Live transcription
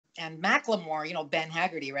Macklemore, Ben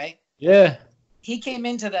Haggerty, right? Yeah. He came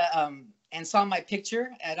into the and saw my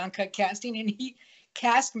picture at Uncut Casting, and he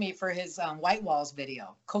cast me for his White Walls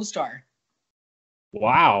video, co-star.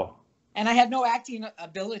 Wow. And I had no acting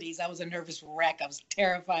abilities. I was a nervous wreck. I was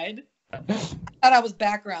terrified. Thought I was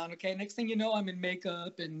background. Okay, next thing you know, I'm in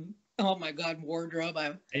makeup and oh my God, wardrobe.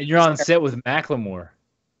 And you're on set with Macklemore.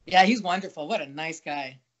 Yeah, he's wonderful. What a nice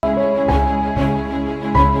guy.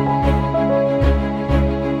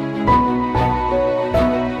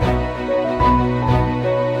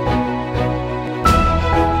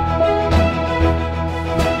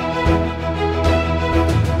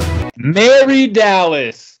 Mary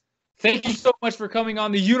Dallas, thank you so much for coming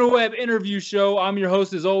on the UniWeb interview show. I'm your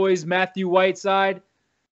host, as always, Matthew Whiteside.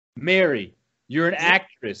 Mary, you're an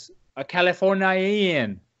actress, a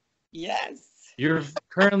Californian. Yes. You're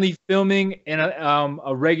currently filming in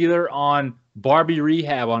a regular on Barbie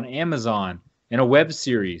Rehab on Amazon in a web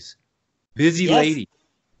series. Busy lady,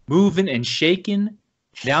 moving and shaking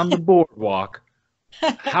down the boardwalk.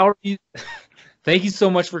 How are you? Thank you so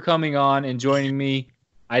much for coming on and joining me.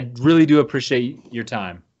 I really do appreciate your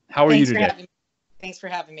time. How are you today? Thanks for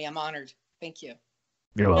having me. I'm honored. Thank you.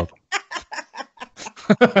 You're welcome.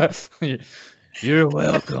 You're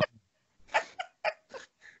welcome.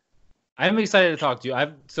 I'm excited to talk to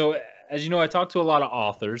you. So, as you know, I talk to a lot of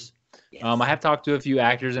authors. Yes. I have talked to a few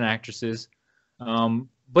actors and actresses.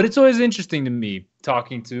 But it's always interesting to me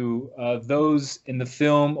talking to those in the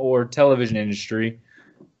film or television industry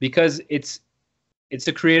because it's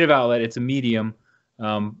a creative outlet. It's a medium.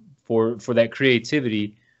 For that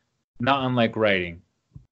creativity, not unlike writing.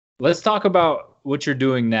 Let's talk about what you're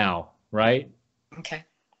doing now, right? Okay.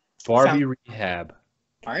 Barbie Rehab.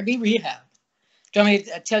 Barbie Rehab. Do you want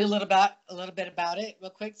me to tell you a little bit about it real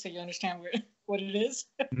quick so you understand what it is?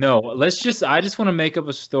 No, I just want to make up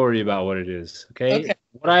a story about what it is, okay?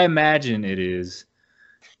 What I imagine it is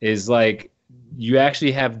like you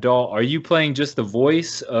actually have Are you playing just the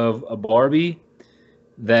voice of a Barbie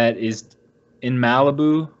that is in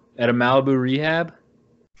Malibu at a Malibu rehab?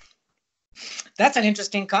 That's an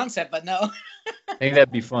interesting concept, but no. I think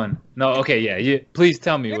that'd be fun. No, okay, yeah. Please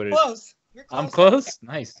tell me what it is. You're close. I'm close?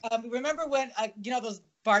 Nice. Remember when, those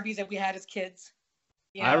Barbies that we had as kids?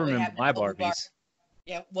 I remember my Barbies.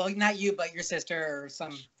 Yeah, well, not you, but your sister or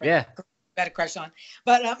some friend you had a crush on.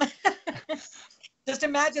 But just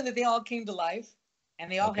imagine that they all came to life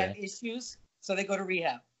and they all had issues, so they go to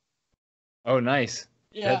rehab. Oh, nice.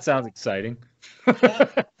 Yeah. That sounds exciting. Yeah.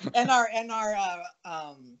 And our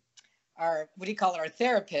what do you call it? Our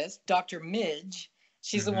therapist, Dr. Midge.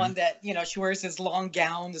 She's the one that, she wears this long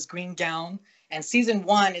gown, this green gown. And season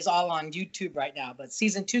 1 is all on YouTube right now. But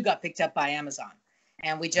season 2 got picked up by Amazon.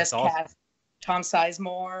 And we just cast Tom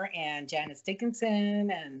Sizemore and Janice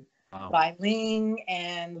Dickinson and Bai Ling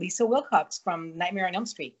and Lisa Wilcox from Nightmare on Elm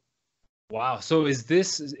Street. Wow. So is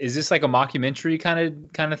this like a mockumentary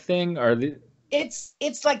kind of thing? Or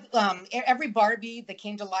It's like every Barbie that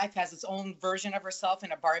came to life has its own version of herself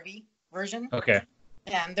in a Barbie version. Okay.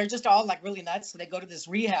 And they're just all like really nuts. So they go to this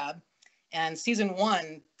rehab, and season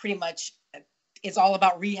 1 pretty much is all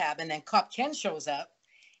about rehab. And then Cop Ken shows up,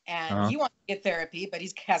 and he wants to get therapy, but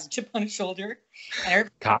he has a chip on his shoulder. And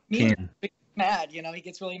Cop Ken mad, he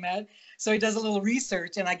gets really mad. So he does a little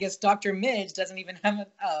research, and I guess Dr. Midge doesn't even have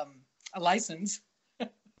a license.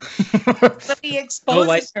 So he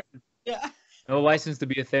exposes her. Yeah. No license to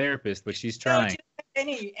be a therapist, but she's trying. No,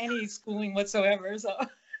 any schooling whatsoever. So,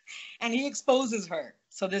 and he exposes her.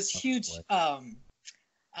 So this huge kind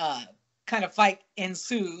of fight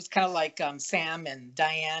ensues, kind of like Sam and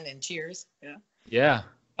Diane and Cheers. Yeah. Yeah.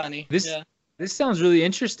 Funny. This sounds really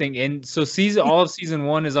interesting. And so all of season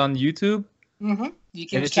 1 is on YouTube. Mm-hmm. You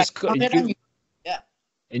can yeah.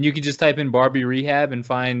 And you can just type in Barbie Rehab and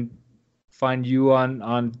find you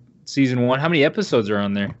on season 1. How many episodes are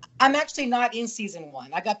on there? I'm actually not in season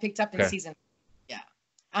 1. I got picked up in season. Yeah.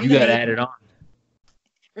 You got added on.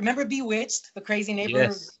 Remember Bewitched, the crazy neighbor?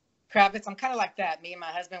 Yes. Kravitz? I'm kind of like that. Me and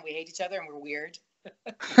my husband, we hate each other and we're weird.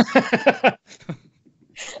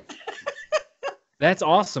 That's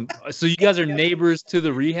awesome. So you guys are neighbors to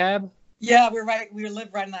the rehab? Yeah, we're right. We live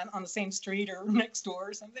right on the same street or next door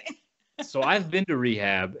or something. So I've been to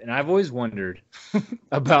rehab, and I've always wondered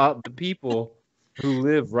about the people who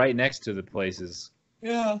live right next to the places.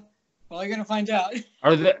 Yeah. Well, you're gonna find out.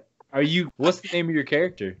 What's the name of your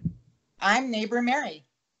character? I'm Neighbor Mary.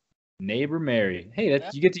 Neighbor Mary. Hey,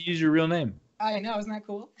 you get to use your real name. I know, isn't that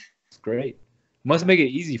cool? It's great. Must make it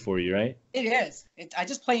easy for you, right? It is. I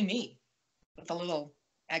just play me with a little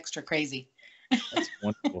extra crazy. That's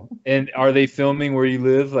wonderful. And are they filming where you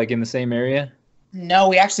live, like in the same area? No,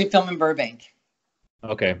 we actually film in Burbank.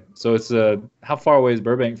 Okay, so it's how far away is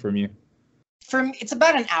Burbank from you? For me, it's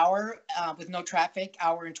about an hour with no traffic,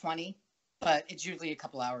 hour and 20, but it's usually a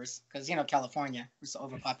couple hours because California is so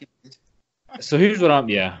overpopulated. So here's what I'm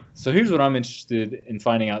yeah. So here's what I'm interested in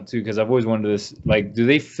finding out too, because I've always wondered this. Like, do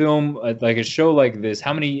they film like a show like this?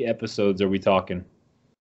 How many episodes are we talking?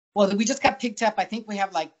 Well, we just got picked up. I think we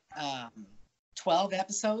have like 12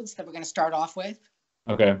 episodes that we're going to start off with,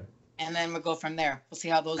 Okay. and then we'll go from there. We'll see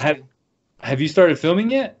how those Have do. Have you started filming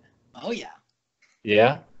yet? Oh yeah.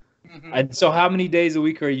 Yeah. Mm-hmm. And so how many days a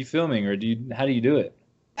week are you filming, or how do you do it?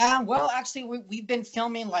 Well, actually, we've been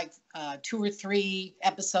filming like 2 or 3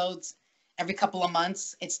 episodes every couple of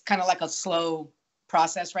months. It's kind of like a slow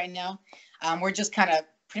process right now. We're just kind of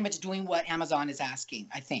pretty much doing what Amazon is asking,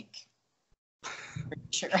 I think. For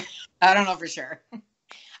sure. I don't know for sure. They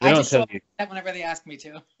I don't just show tell up you. whenever they ask me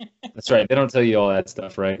to. That's right. They don't tell you all that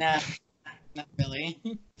stuff, right? Nah, not really.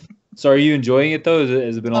 So are you enjoying it though?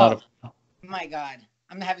 Has it been a lot of Oh my God.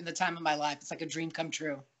 I'm having the time of my life. It's like a dream come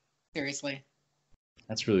true. Seriously.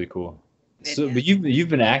 That's really cool. It So, is. but you've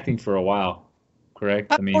been acting for a while,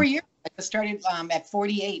 correct? About 4 years. I started at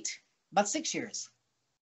 48. About 6 years.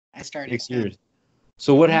 I started. 6 years.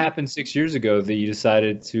 So what happened 6 years ago that you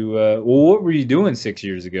decided to? Well, what were you doing 6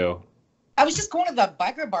 years ago? I was just going to the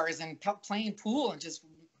biker bars and playing pool and just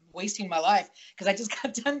wasting my life because I just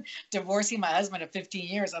got done divorcing my husband of 15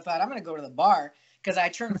 years. I thought I'm going to go to the bar because I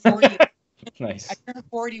turned 40. Nice. I turned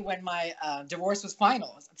 40 when my divorce was final.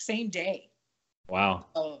 It was the same day. Wow.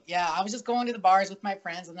 So yeah, I was just going to the bars with my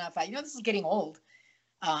friends, and I thought, this is getting old.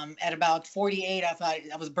 At about 48, I thought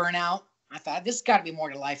I was burnt out. I thought this has got to be more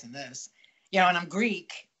to life than this, and I'm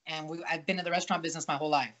Greek, and I've been in the restaurant business my whole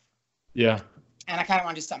life, Yeah. and I kind of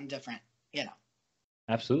want to do something different,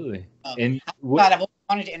 Absolutely. So, And I've always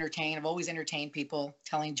wanted to entertain. I've always entertained people,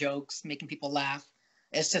 telling jokes, making people laugh.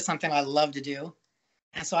 It's just something I love to do,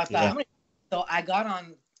 and so I thought, so I got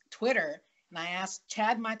on Twitter and I asked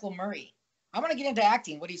Chad Michael Murray, I want to get into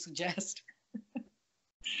acting. What do you suggest?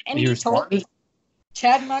 And he told me.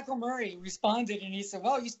 Chad Michael Murray responded, and he said,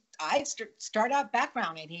 "Well, I start out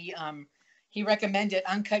background," and he recommended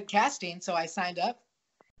Uncut Casting, so I signed up,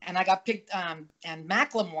 and I got picked. And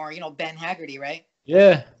Macklemore, Ben Haggerty, right?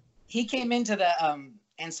 Yeah. He came into the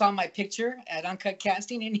and saw my picture at Uncut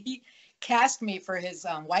Casting, and he cast me for his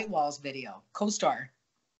White Walls video, co-star.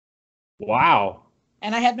 Wow.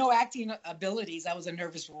 And I had no acting abilities. I was a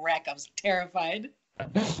nervous wreck. I was terrified. I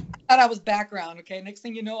thought I was background. Okay, next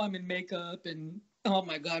thing you know, I'm in makeup and oh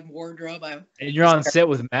my God, wardrobe. And you're on set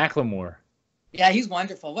with Macklemore. Yeah, he's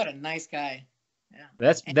wonderful. What a nice guy.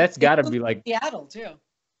 Yeah. That's got to be like Seattle too.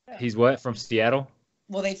 Yeah. He's what, from Seattle?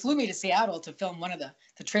 Well, they flew me to Seattle to film one of the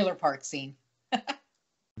trailer park scene.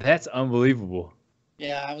 That's unbelievable.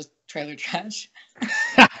 Yeah, I was trailer trash.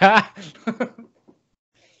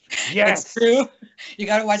 Yes, it's true. You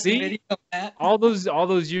got to watch the video of that. All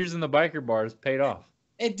those years in the biker bars paid off.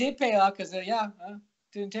 It did pay off because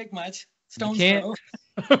didn't take much. Stone's throw.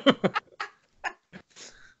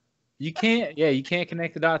 You can't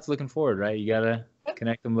connect the dots looking forward, right? You gotta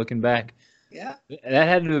connect them looking back. Yeah. That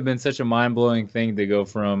had to have been such a mind-blowing thing to go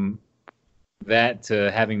from that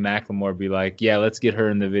to having Macklemore be like, yeah, let's get her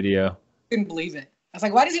in the video. Couldn't believe it. I was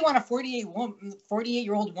like, why does he want a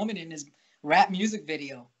 48-year-old woman in his rap music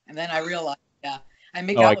video? And then I realized, I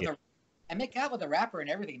make out with a rapper and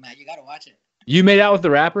everything, Matt. You got to watch it. You made out with the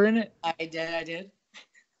rapper in it? I did.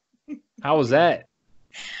 How was that?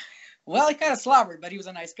 Well, he kind of slobbered, but he was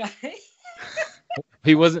a nice guy.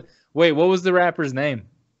 He wasn't. Wait, what was the rapper's name?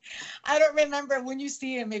 I don't remember. When you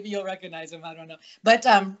see him, maybe you'll recognize him. I don't know. But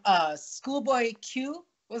Schoolboy Q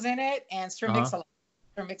was in it, and Sir Mix-a-Lot.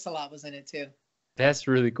 Sir Mix-a-Lot was in it too. That's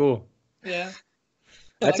really cool. Yeah.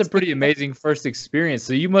 That's a pretty amazing first experience.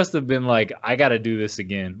 So you must have been like, I got to do this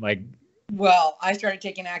again. Like. Well, I started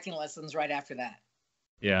taking acting lessons right after that.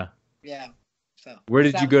 Yeah. Yeah. So. Where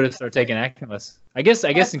did you go to start taking acting lessons? I guess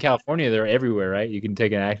in California they're everywhere, right? You can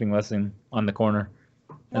take an acting lesson on the corner.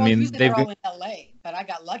 Well, they're all in LA, but I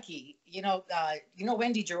got lucky. You know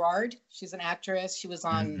Wendy Gerard? She's an actress. She was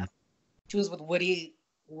on. She was with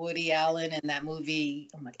Woody Allen in that movie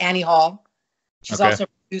Annie Hall. She's also a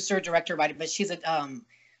producer, director, writer, but she's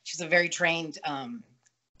a very trained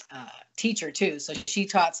teacher too. So she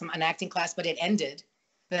taught an acting class, but it ended.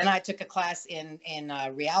 Then I took a class in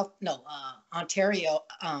Ontario.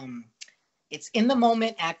 It's In the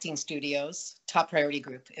Moment Acting Studios, Top Priority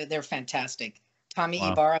Group. They're fantastic. Tommy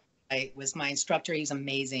Ibarra was my instructor. He's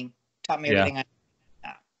amazing. Taught me everything I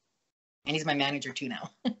know. And he's my manager too now.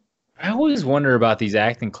 I always wonder about these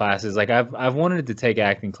acting classes. Like I've wanted to take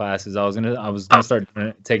acting classes. I was gonna start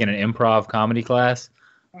taking an improv comedy class,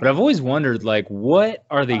 But I've always wondered, like, what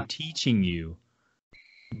are they teaching you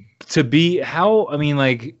to be? How? I mean,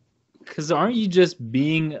 like, because aren't you just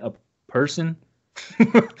being a person?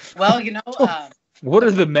 Well, What the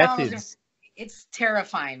are the first time I was methods? it's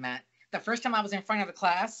terrifying, Matt. The first time I was in front of the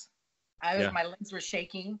class, Yeah. my legs were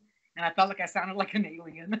shaking, and I felt like I sounded like an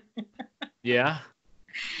alien. Yeah.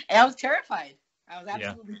 And I was terrified. I was Yeah.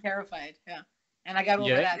 absolutely terrified. Yeah, and I got over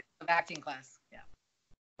Yeah. that with acting class. Yeah.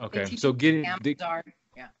 They Okay. teach So you getting are.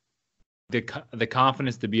 Yeah. the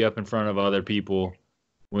confidence to be up in front of other people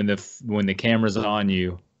when the camera's on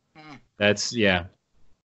you. Mm. That's yeah.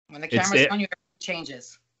 When the It's camera's on you, everything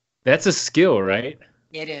changes. That's a skill, right?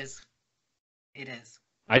 It is. It is.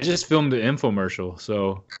 I just filmed an infomercial,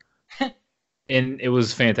 so and it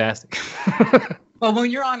was fantastic. But when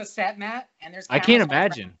you're on a set, Matt, and there's I cameras can't all around,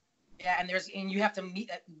 imagine. yeah, and you have to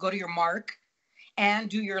go to your mark, and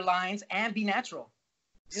do your lines and be natural.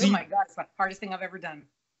 Oh my God, it's the hardest thing I've ever done.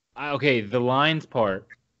 Okay, the lines part.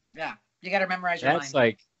 Yeah, you got to memorize your lines. That's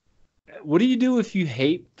like, what do you do if you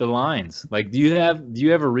hate the lines? Like, do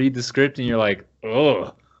you ever read the script and you're like,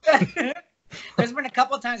 oh? There's been a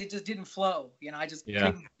couple of times it just didn't flow. I just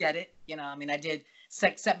couldn't get it. I mean, I did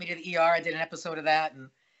sent me to the ER. I did an episode of that, and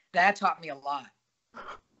that taught me a lot.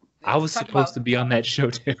 I was supposed to be on that show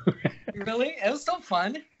too. Really? It was so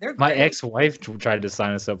fun. My ex-wife tried to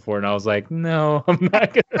sign us up for it, and I was like, no, I'm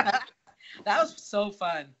not gonna. That was so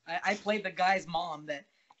fun. I played the guy's mom that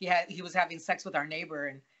he was having sex with our neighbor,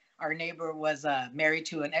 and our neighbor was married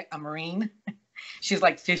to a Marine. She's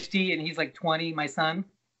like 50 and he's like 20, my son.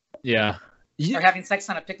 Yeah. They're having sex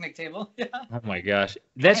on a picnic table. Yeah. Oh my gosh.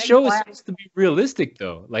 That show is supposed to be realistic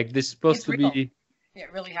though. Like this is supposed to be.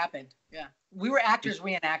 It really happened. Yeah. We were actors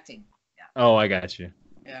reenacting. Yeah. Oh, I got you.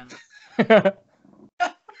 Yeah.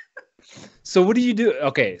 So what do you do?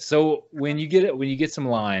 Okay, so when you get some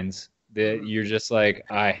lines that you're just like,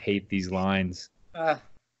 I hate these lines. Yeah.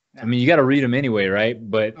 I mean, you got to read them anyway,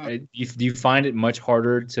 right? But do you find it much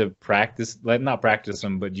harder to practice? Not practice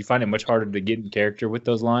them, but do you find it much harder to get in character with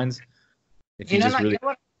those lines? If you know what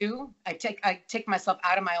I do? I take myself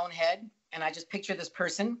out of my own head, and I just picture this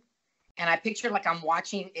person, and I picture like I'm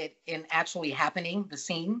watching it in actually happening, the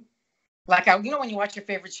scene. Like when you watch your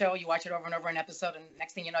favorite show, you watch it over and over an episode, and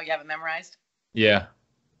next thing you know, you have it memorized. Yeah.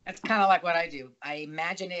 That's kind of like what I do. I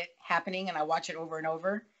imagine it happening, and I watch it over and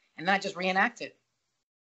over, and then I just reenact it.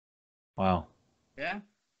 Wow. Yeah.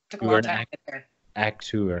 Took a long time to get there.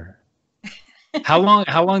 Actor. How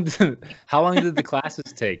long did the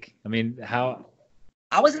classes take? I mean, how?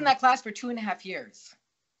 I was in that class for 2.5 years.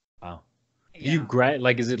 Wow. Yeah.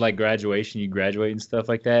 Is it like graduation? You graduate and stuff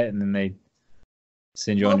like that, and then they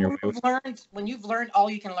send you on your way? When you've learned all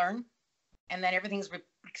you can learn, and then everything's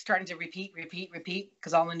starting to repeat,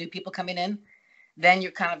 because all the new people coming in, then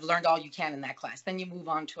you kind of learned all you can in that class. Then you move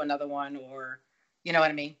on to another one, or you know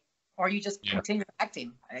what I mean? Or you just continue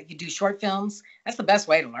acting. You do short films. That's the best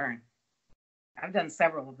way to learn. I've done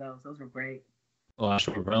several of those. Those were great. Well,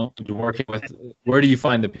 short film. Working with, where do you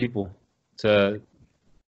find the people who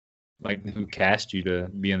cast you to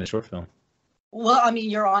be in the short film? Well, I mean,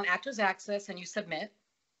 you're on Actors Access, and you submit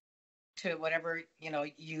to whatever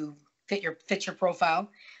you fit your profile.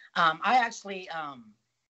 I actually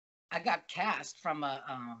I got cast from a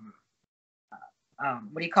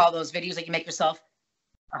what do you call those videos that you make yourself?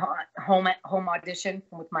 Home audition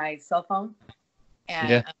with my cell phone,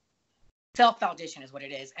 and self audition is what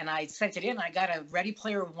it is. And I sent it in. I got a Ready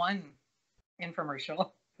Player One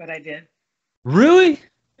infomercial that I did. Really?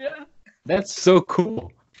 Yeah. That's so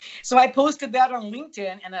cool. So I posted that on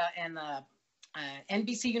LinkedIn, and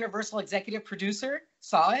NBC Universal executive producer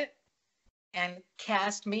saw it and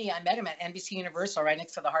cast me. I met him at NBC Universal right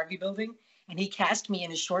next to the Harvey Building, and he cast me in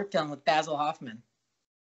his short film with Basil Hoffman.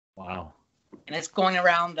 Wow. And it's going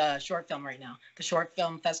around the short film right now, the short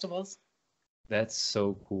film festivals. That's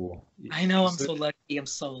so cool. I know. I'm so lucky. I'm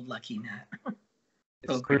so lucky, Matt.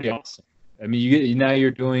 It's pretty awesome. I mean, now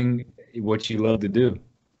you're doing what you love to do.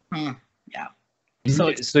 Yeah.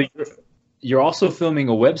 So you're also filming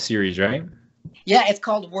a web series, right? Yeah, it's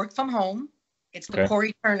called Work From Home. It's the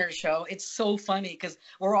Corey Turner show. It's so funny because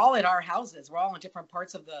we're all at our houses. We're all in different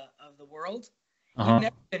parts of the world. We've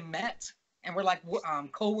never been met. And we're like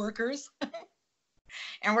co-workers,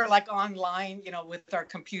 and we're like online, with our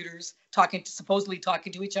computers supposedly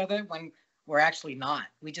talking to each other when we're actually not.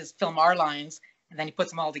 We just film our lines, and then he puts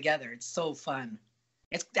them all together. It's so fun.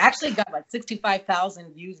 It's actually got like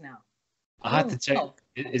 65,000 views now. I'll have to check.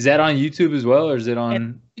 Is that on YouTube as well, or is it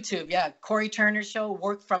on YouTube? Yeah, Corey Turner show,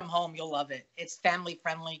 Work From Home. You'll love it. It's family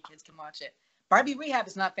friendly. Kids can watch it. Barbie Rehab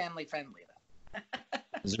is not family friendly though.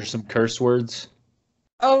 Is there some curse words?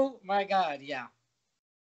 Oh my God, yeah.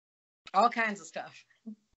 All kinds of stuff.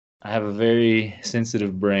 I have a very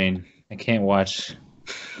sensitive brain. I can't watch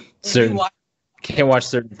If you certain watch, can't watch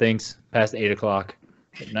certain things past 8 o'clock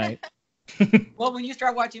at night. well, when you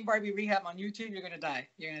start watching Barbie Rehab on YouTube, you're gonna die.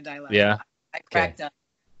 You're gonna die laughing. Yeah. I Okay.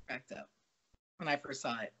 cracked up when I first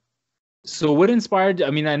saw it. So what inspired?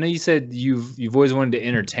 I mean, I know you said you've always wanted to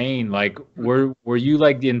entertain. Like, were you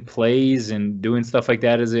like in plays and doing stuff like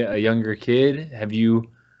that as a younger kid? Have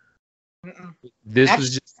you? Mm-mm. This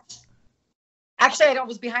was just. Actually, I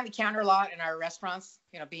was behind the counter a lot in our restaurants,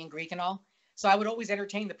 you know, being Greek and all. So I would always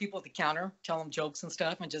entertain the people at the counter, tell them jokes and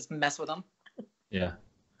stuff, and just mess with them. Yeah.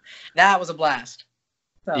 That was a blast.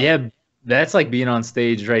 So, Yeah, that's like being on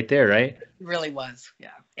stage right there, right? it really was. Yeah.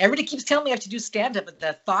 Everybody keeps telling me I have to do stand-up, but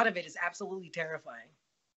the thought of it is absolutely terrifying.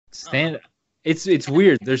 It's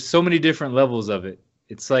weird. There's so many different levels of it.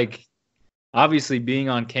 It's like obviously being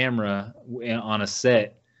on camera on a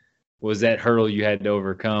set was that hurdle you had to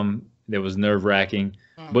overcome that was nerve-wracking.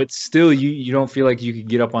 But still you don't feel like you could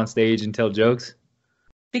get up on stage and tell jokes?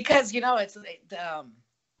 Because, you know, it's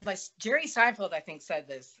like Jerry Seinfeld, I think, said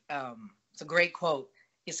this. It's a great quote.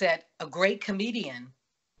 He said, a great comedian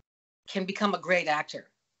can become a great actor,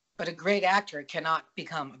 but a great actor cannot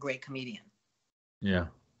become a great comedian. Yeah.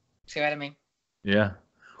 See what I mean? Yeah.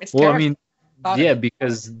 It's well, I mean, yeah,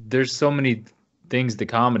 because there's so many things to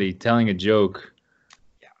comedy, telling a joke,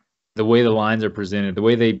 the way the lines are presented, the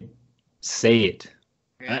way they say it.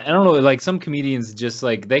 I don't know, like some comedians just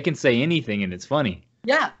like, they can say anything and it's funny.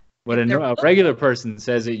 Yeah. But a regular person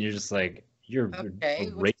says it and you're just like, you're a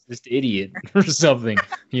racist idiot or something,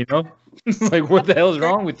 you know? It's like, what the hell is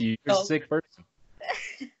wrong with you? You're a sick person.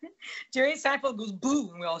 Jerry Seinfeld goes boo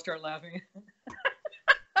and we all start laughing.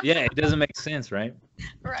 Yeah, it doesn't make sense, right?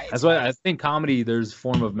 Right. That's why I think comedy, there's a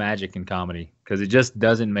form of magic in comedy because it just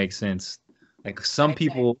doesn't make sense. Like some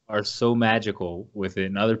people are so magical with it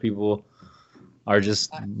and other people are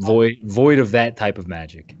just void of that type of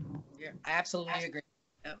magic. Yeah, I absolutely agree.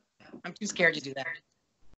 I'm too scared to do that.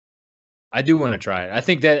 I do want to try it. I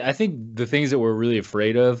think the things that we're really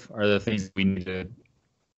afraid of are the things we need to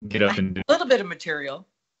get up and do. A little bit of material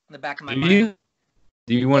in the back of my mind.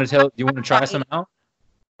 Do you want to try some out?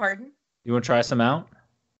 Pardon? You want to try some out?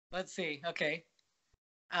 Let's see. Okay.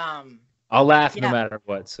 I'll laugh no matter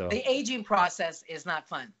what. So the aging process is not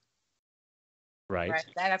fun. Right.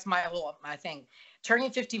 That's my thing.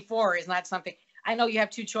 Turning 54 is not something. I know you have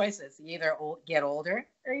two choices. You either get older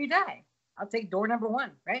or you die. I'll take door number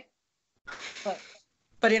one, right?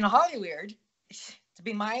 But in Hollywood, to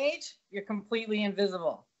be my age, you're completely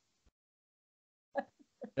invisible.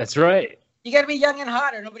 That's right. You got to be young and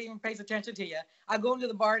hot or nobody even pays attention to you. I go into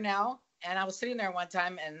the bar now, and I was sitting there one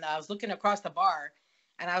time, and I was looking across the bar,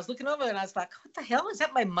 and I was looking over, and I was like, what the hell? Is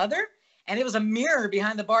that my mother? And it was a mirror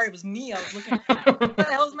behind the bar. It was me. I was looking, what the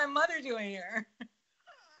hell is my mother doing here?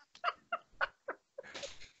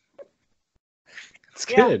 It's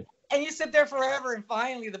good. And you sit there forever, and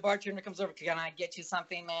finally the bartender comes over. Can I get you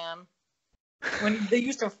something, ma'am? When they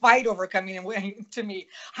used to fight over coming and to me,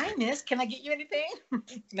 hi, miss, can I get you anything?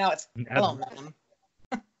 Now it's, hello,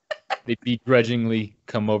 ma'am. They begrudgingly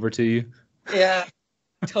come over to you. Yeah,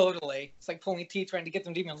 totally. It's like pulling teeth trying to get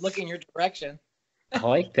them to even look in your direction. I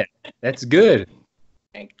like that. That's good.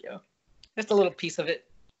 Thank you. Just a little piece of it.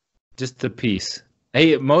 Just a piece.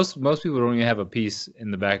 Hey, most people don't even have a piece in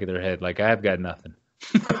the back of their head. Like, I've got nothing.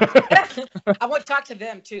 I want to talk to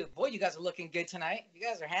them too. Boy, you guys are looking good tonight. You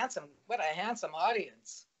guys are handsome. What a handsome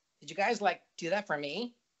audience. Did you guys do that for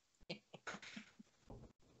me?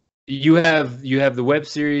 You have the web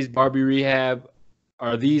series Barbie Rehab.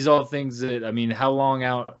 Are these all things that, I mean, how long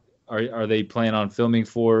out are they planning on filming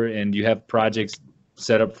for? And do you have projects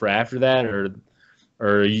set up for after that, or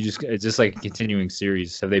are you it's just like a continuing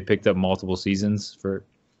series? Have they picked up multiple seasons for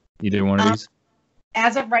either one of these?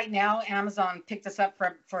 As of right now, Amazon picked us up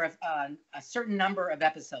for a certain number of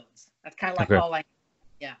episodes. That's kind of like all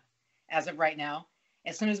as of right now.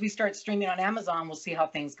 As soon as we start streaming on Amazon, we'll see how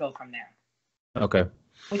things go from there. Okay.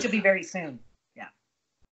 Which will be very soon. Yeah.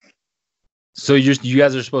 So you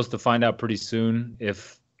guys are supposed to find out pretty soon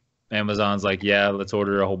if Amazon's like, yeah, let's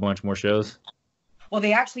order a whole bunch more shows? Well,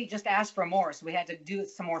 they actually just asked for more, so we had to do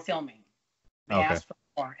some more filming. They asked for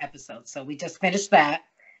more episodes, so we just finished that.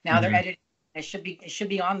 Now they're editing. It should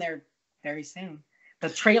be on there very soon. The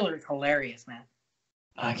trailer is hilarious, man.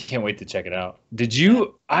 I can't wait to check it out.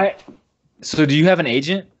 So do you have an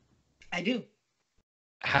agent? I do.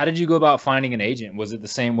 How did you go about finding an agent? Was it the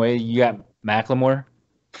same way you got Macklemore?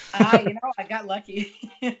 I got lucky.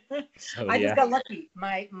 I just got lucky.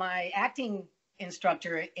 My acting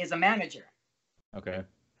instructor is a manager. Okay.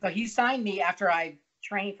 So he signed me after I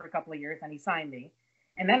trained for a couple of years, and he signed me.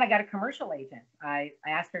 And then I got a commercial agent. I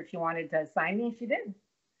asked her if she wanted to sign me, and she did.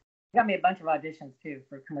 She got me a bunch of auditions too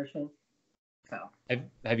for commercials. So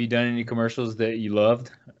have you done any commercials that you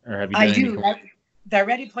loved, or have you done I any do. The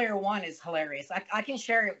Ready Player One is hilarious. I can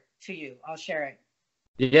share it to you. I'll share it.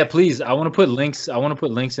 Yeah, please. I want to put links. I want to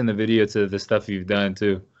put links in the video to the stuff you've done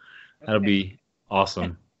too. That'll be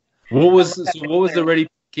awesome. What was the Ready?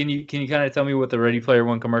 Can you kind of tell me what the Ready Player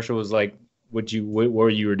One commercial was like? What you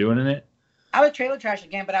were doing in it? I was trailer trash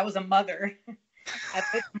again, but I was a mother. I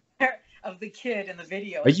put of the kid in the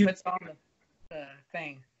video. Puts on the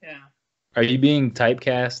thing. Yeah. Are you being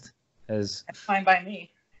typecast as? That's fine by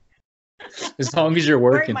me. As long as you're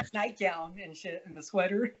working. I'm wearing my nightgown and shit and the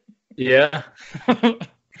sweater. Yeah. And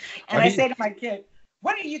I say to my kid,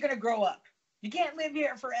 "When are you gonna grow up? You can't live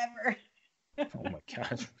here forever." Oh my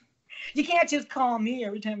gosh. You can't just call me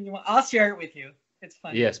every time you want. I'll share it with you. It's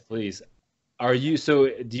funny. Yes, please. Are you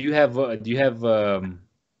do you have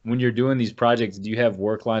when you're doing these projects, do you have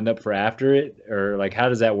work lined up for after it, or like how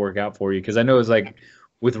does that work out for you? Because I know it's like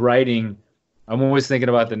with writing, I'm always thinking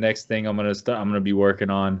about the next thing I'm gonna be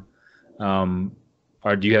working on.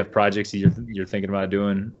 Or do you have projects that you're thinking about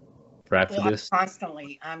doing for after this?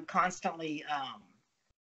 I'm constantly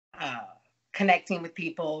connecting with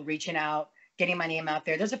people, reaching out, getting my name out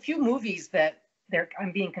there. There's a few movies that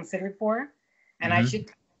I'm being considered for, and I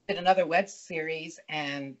should did another web series.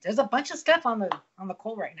 And there's a bunch of stuff on the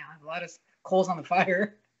coal right now. A lot of coals on the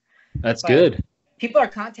fire. That's good. People are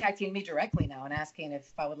contacting me directly now and asking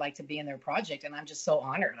if I would like to be in their project, and I'm just so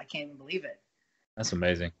honored. I can't even believe it. That's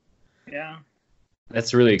amazing. Yeah.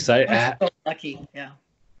 That's really exciting. I'm so lucky. Yeah.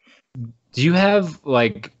 Do you have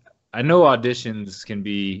like, I know auditions can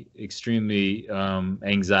be extremely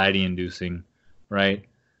anxiety inducing, right?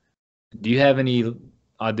 Do you have any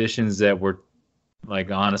auditions that were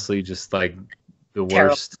like honestly just like the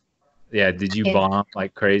worst? Yeah, did you bomb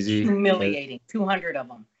like crazy? Humiliating. 200 of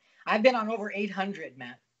them. I've been on over 800,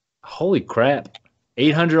 Matt. Holy crap.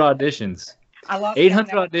 800 auditions. I lost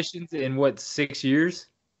 800 auditions in what, 6 years?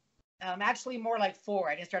 Actually more like 4.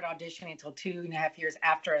 I didn't start auditioning until 2.5 years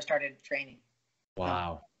after I started training.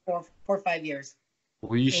 Wow. 4 or 5 years.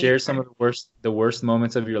 Will you share some of the worst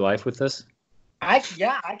moments of your life with us? I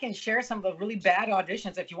can share some of the really bad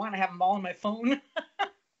auditions if you want to have them all on my phone.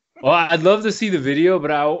 Well, I'd love to see the video,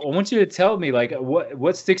 but I want you to tell me like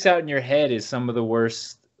what sticks out in your head is some of the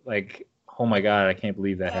worst. Like, oh my God, I can't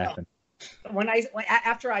believe that happened.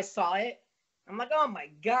 After I saw it, I'm like, oh my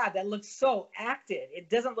God, that looks so acted. It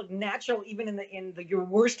doesn't look natural, even in your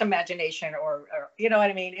worst imagination, or you know what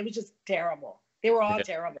I mean. It was just terrible. They were all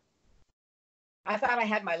terrible. I thought I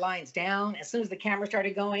had my lines down. As soon as the camera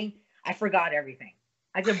started going, I forgot everything.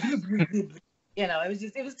 I just, you know,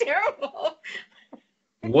 it was terrible.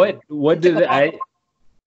 What did I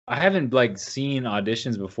haven't like seen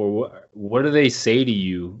auditions before. What do they say to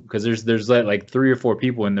you? Because there's like 3 or 4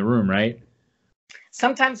 people in the room, right?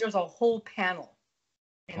 Sometimes there's a whole panel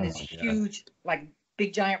in this huge, like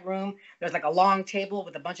big giant room. There's like a long table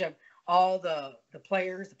with a bunch of all the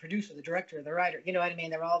players, the producer, the director, the writer. You know what I mean?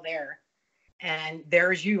 They're all there, and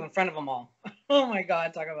there's you in front of them all. Oh my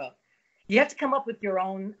God! Talk about. You have to come up with your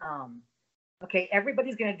own. Okay,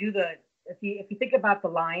 everybody's gonna do the. If you think about the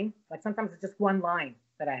line, like sometimes it's just one line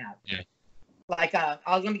that I have. Yeah. Like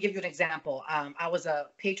let me give you an example. I was a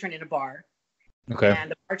patron in a bar. Okay.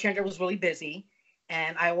 And the bartender was really busy,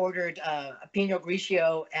 and I ordered a Pinot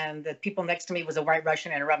Grigio, and the people next to me was a White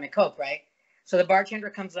Russian and a rum and Coke, right? So the bartender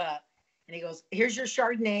comes up and he goes, "Here's your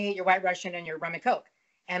Chardonnay, your White Russian, and your rum and Coke."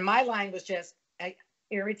 And my line was just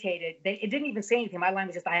irritated. It didn't even say anything. My line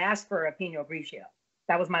was just, "I asked for a Pinot Grigio."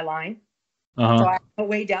 That was my line. Uh-huh. So I went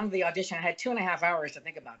way down to the audition. I had 2.5 hours to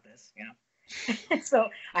think about this, you know. So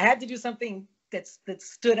I had to do something that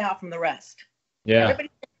stood out from the rest. Yeah. Everybody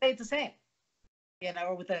played the same, you know,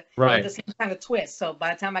 or with the same kind of twist. So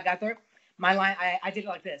by the time I got there, my line, I did it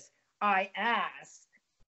like this. I asked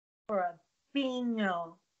for a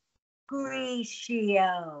Pinot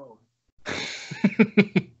Grigio.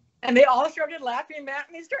 And they all started laughing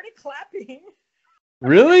at me and started clapping.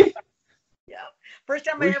 Really? Yeah. First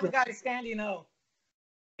time I ever got a standing O.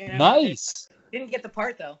 You know, nice. Didn't get the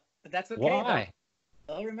part though, but that's okay. Why?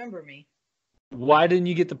 They'll remember me. Why didn't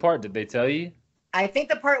you get the part? Did they tell you? I think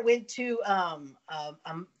the part went to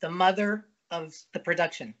the mother of the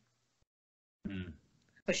production.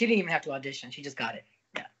 So she didn't even have to audition. She just got it.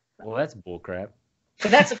 Yeah. Well, that's bullcrap.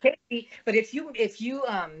 But that's okay. But if you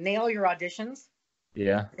nail your auditions,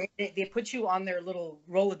 yeah, they put you on their little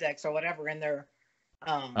Rolodex or whatever in their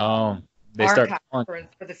they start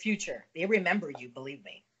for the future. They remember you, believe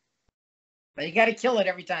me. But you got to kill it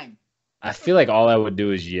every time. I feel like all I would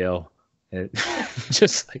do is yell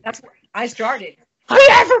Just like That's where I started. I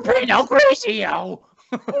never been no crazy, yo.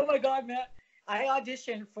 Oh my God, Matt! I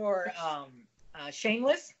auditioned for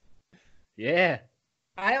Shameless. Yeah.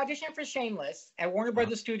 I auditioned for Shameless at Warner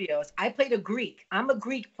Brothers Studios. I played a Greek. I'm a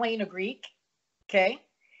Greek playing a Greek. Okay,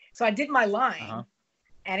 so I did my line,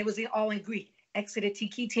 and it was all in Greek. Exit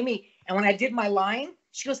tiki timi. And when I did my line,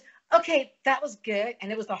 she goes, "Okay, that was good."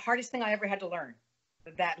 And it was the hardest thing I ever had to learn.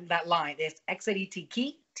 That line is exit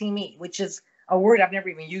tiki timi, which is a word I've never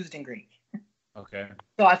even used in Greek. Okay.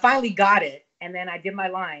 So I finally got it, and then I did my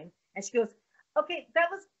line, and she goes, "Okay, that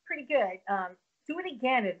was pretty good. Do it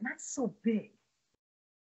again. It's not so big.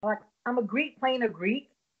 Like, I'm a Greek playing a Greek,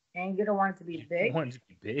 and you don't want it to be big." You want it to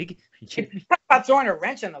be big? It's about throwing a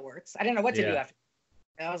wrench in the works. I didn't know what to do after.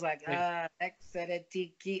 I was like,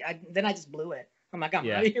 tiki. Then I just blew it. I'm like, I'm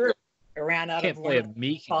out of here. I ran out Can't of play a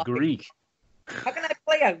meek Greek. How can I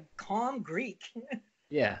play a calm Greek?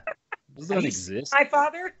 Yeah. Those don't exist. My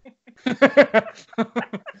father?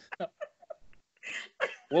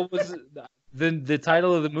 What was the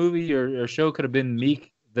title of the movie or show could have been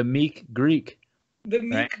the Meek Greek. The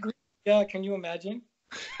Meek Greek. Yeah, can you imagine?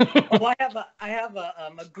 Well, I have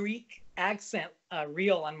a Greek accent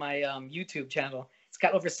reel on my YouTube channel. It's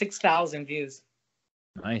got over 6,000 views.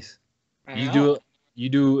 Nice. You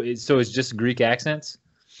do so it's just Greek accents?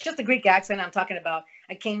 Just a Greek accent. I'm talking about.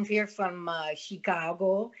 I came here from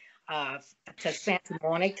Chicago to Santa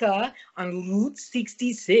Monica on Route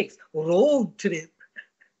 66 road trip.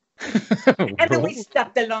 And then we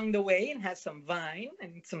stopped along the way and had some wine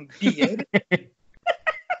and some beer.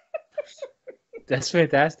 That's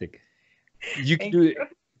fantastic. You can do.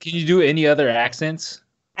 Can you do any other accents?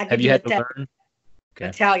 Have you had to learn? Okay.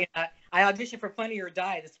 Italian. I auditioned for Funny or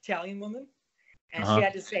Die, this Italian woman, and she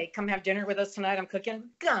had to say, "Come have dinner with us tonight. I'm cooking.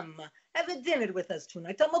 Come have a dinner with us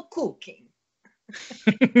tonight. I'm cooking."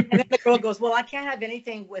 And then the girl goes, "Well, I can't have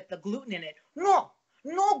anything with the gluten in it. No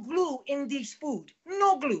glue in this food.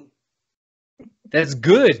 No glue." That's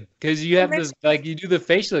good because you have this, like, you do the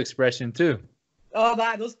facial expression too. Oh,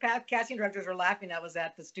 wow. Those casting directors were laughing. I was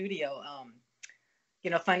at the studio.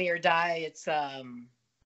 Funny or Die. It's can't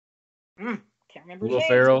remember. Will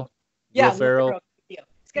Ferrell. Yeah, Will Ferrell.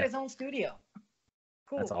 He's got his own studio.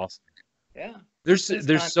 Cool. That's awesome. Yeah.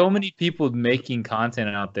 There's so many people making content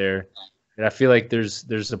out there that I feel like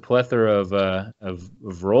there's a plethora of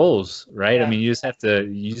roles, right? Yeah. I mean, you just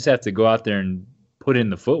have to go out there and put in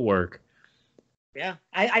the footwork. Yeah,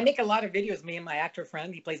 I make a lot of videos. Me and my actor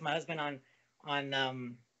friend, he plays my husband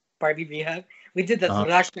on Barbie Rehab. We did this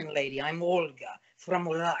Russian lady. I'm Olga from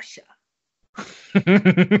Russia.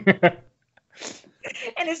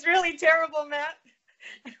 And it's really terrible, Matt.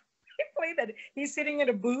 I play that. He's sitting in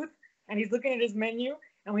a booth and he's looking at his menu.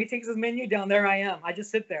 And when he takes his menu down, there I am. I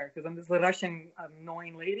just sit there because I'm this Russian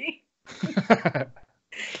annoying lady.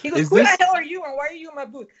 He goes, "Who the hell are you? And why are you in my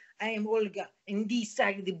booth?" "I am Olga, and this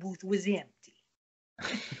side of the booth was empty."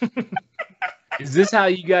 Is this how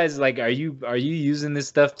you guys, like, are you using this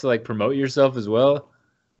stuff to, like, promote yourself as well?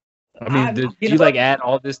 I mean, do you like add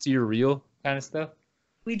all this to your reel kind of stuff?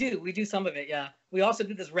 We do some of it, yeah. We also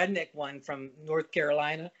did this redneck one from North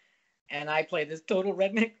Carolina, and I play this total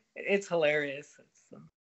redneck. It's hilarious.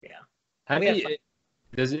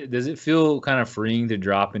 Does it feel kind of freeing to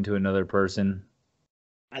drop into another person?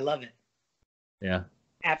 I love it. Yeah.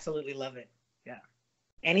 Absolutely love it. Yeah.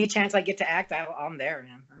 Any chance I get to act, I'm there,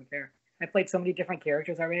 man. I'm there. I played so many different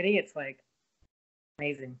characters already. It's like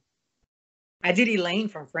amazing. I did Elaine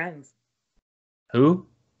from Friends. Who?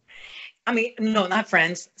 I mean, no, not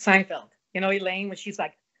Friends. Seinfeld. You know Elaine when she's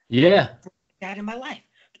like, yeah, "That in my life,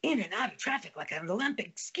 in and out of traffic like an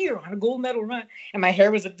Olympic skier on a gold medal run," and my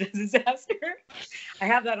hair was a disaster. I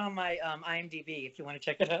have that on my IMDb if you want to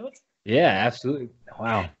check it out. Yeah, absolutely.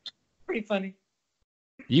 Wow. Pretty funny.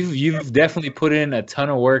 You've definitely put in a ton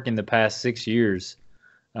of work in the past 6 years,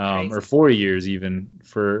 or 4 years even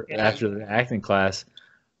after the acting class.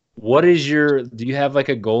 What is do you have like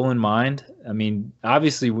a goal in mind? I mean,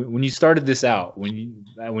 obviously when you started this out,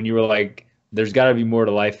 when you were like, there's got to be more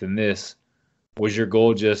to life than this, was your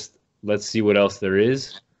goal just, let's see what else there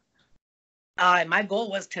is? My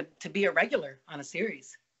goal was to be a regular on a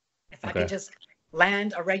series. If I could just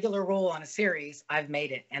land a regular role on a series, I've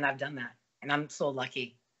made it, and I've done that. And I'm so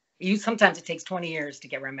lucky. Sometimes it takes 20 years to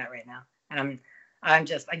get where I'm at right now. And I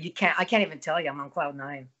can't even tell you, I'm on cloud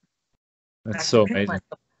 9. That's so amazing.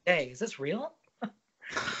 Hey, is this real?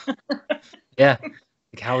 Yeah.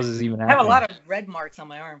 Like, how is this even happening? I have a lot of red marks on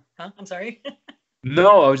my arm. Huh? I'm sorry.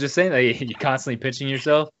 No, I was just saying that you're constantly pinching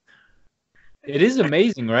yourself. It is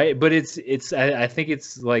amazing, right? But I think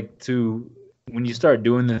it's like when you start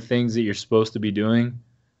doing the things that you're supposed to be doing,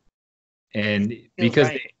 And It feels because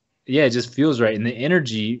right. yeah, it just feels right. And the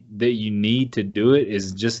energy that you need to do it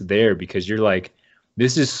is just there because you're like,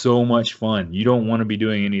 this is so much fun. You don't want to be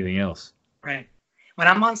doing anything else. Right. When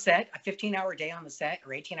I'm on set, a 15-hour day on the set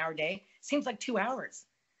or 18-hour day seems like 2 hours.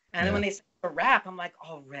 And then when Yeah. they say a wrap, I'm like,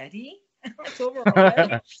 already? It's over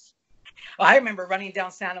already? Well, I remember running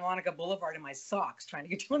down Santa Monica Boulevard in my socks trying to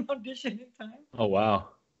get to an audition in time. Oh, wow.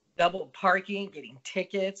 Double parking, getting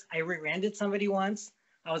tickets. I rear-ended somebody once.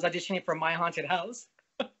 I was auditioning for My Haunted House.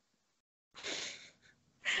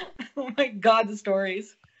 Oh my God, the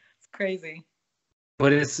stories. It's crazy.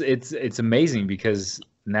 But it's amazing because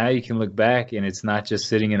now you can look back and it's not just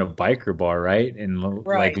sitting in a biker bar, right? And like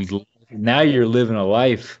Right. now you're living a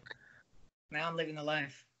life. Now I'm living the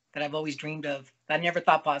life that I've always dreamed of, that I never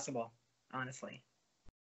thought possible, honestly.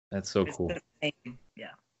 That's so It's cool. amazing.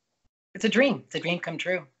 Yeah. It's a dream. It's a dream come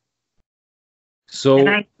true. And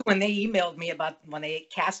So when they emailed me about when they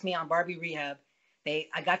cast me on Barbie Rehab,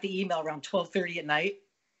 I got the email around 12:30 at night.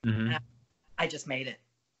 mhm. And I just made it.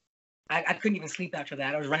 I couldn't even sleep after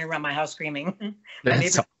that. I was running around my house screaming. My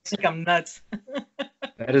That's neighbors think I'm nuts.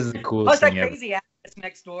 that is the Plus coolest that thing ever. crazy actress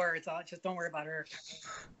next door. It's all just don't worry about her.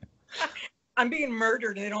 I'm being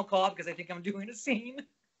murdered and they don't call because they think I'm doing a scene.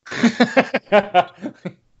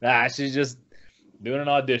 Nah, she's just doing an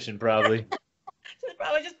audition probably. She's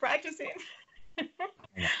probably just practicing. Oh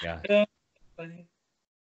my God. Yeah. Funny.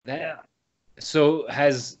 That Yeah. so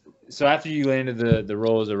after you landed the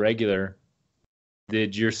role as a regular,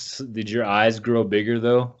 did your eyes grow bigger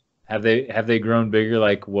though? Have they grown bigger?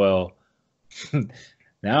 Like, well,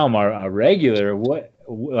 now I'm a regular. What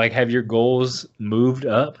like have your goals moved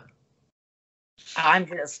up? I'm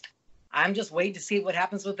just waiting to see what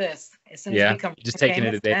happens with this. As soon as we Yeah, become just taking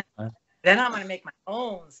it famous, a day. Huh? then I'm gonna make my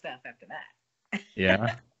own stuff after that.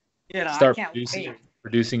 Yeah, I start can't wait.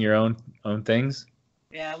 producing your own things.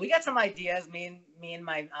 Yeah, we got some ideas. Me and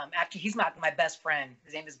my actor. He's my best friend.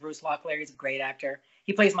 His name is Bruce Locklear. He's a great actor.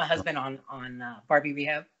 He plays my husband on Barbie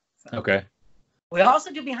Rehab. So Okay. we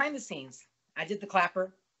also do behind the scenes. I did the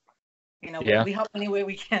clapper. Yeah. We help any way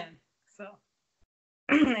we can. So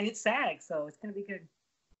and it's SAG, so it's gonna be good.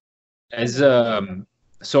 As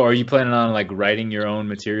so are you planning on like writing your own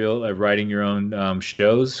material, like writing your own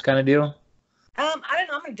shows kind of deal? I don't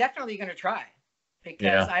know. I'm definitely gonna try because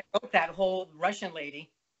Yeah. I wrote that whole Russian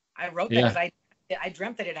lady. I wrote that Yeah. because I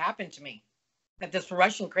dreamt that it happened to me. That this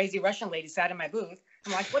crazy Russian lady sat in my booth.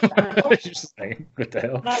 I'm like, what the hell? Just like, what the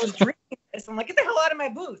hell? And I was dreaming this. I'm like, get the hell out of my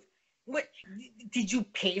booth. What? Did you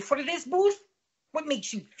pay for this booth? What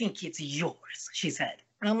makes you think it's yours? She said.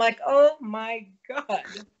 And I'm like, oh my God.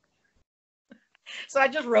 So I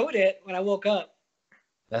just wrote it when I woke up.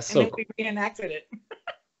 That's And so then cool. we reenacted it.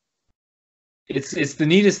 It's the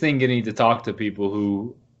neatest thing getting to talk to people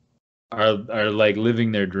who are like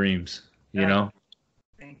living their dreams, you Oh, know?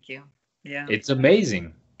 thank you. Yeah. It's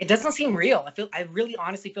amazing. It doesn't seem real. I really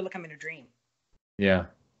honestly feel like I'm in a dream. Yeah.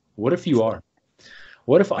 What if you are?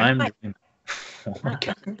 What if I'm Why dreaming? Oh my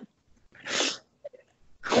God.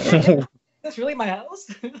 That's really my house?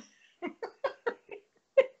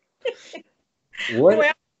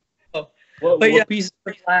 What But yeah,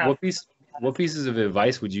 what pieces of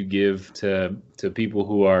advice would you give to people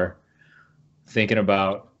who are thinking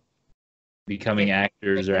about becoming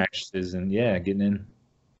actors or actresses and yeah, getting in?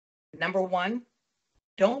 Number one,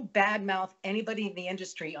 don't badmouth anybody in the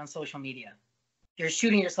industry on social media. You're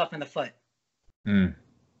shooting yourself in the foot. Mm.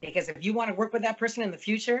 Because if you want to work with that person in the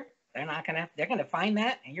future, they're gonna find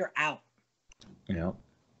that and you're out. Yeah.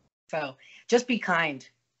 So just be kind.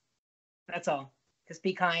 That's all. Just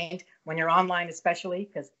be kind when you're online, especially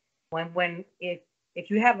because if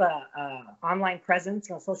you have a online presence,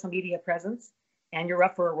 social media presence, and you're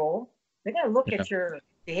up for a role, they're gonna look Yeah. at your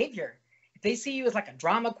behavior. If they see you as like a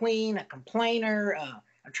drama queen, a complainer,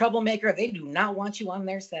 a troublemaker, they do not want you on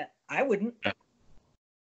their set. I wouldn't.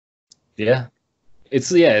 Yeah.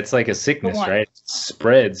 It's like a sickness, right? It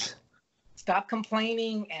spreads. Stop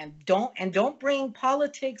complaining and don't bring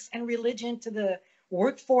politics and religion to the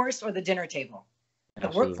workforce or the dinner table. The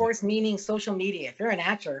Absolutely. workforce meaning social media. If you're an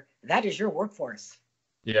actor, that is your workforce.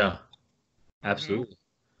 Yeah. Absolutely.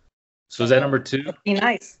 So is that number 2? Be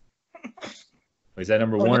nice. Is that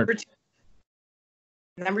number 1 or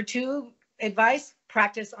Number 2 advice,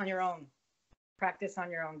 practice on your own. Practice on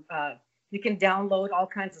your own. You can download all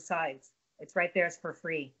kinds of sites. It's right there. It's for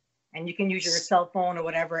free. And you can use your cell phone or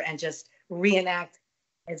whatever and just reenact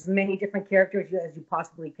as many different characters as you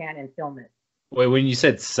possibly can and film it. Wait, when you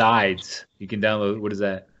said sides, you can download, what is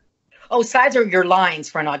that? Oh, sides are your lines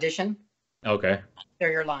for an audition. Okay.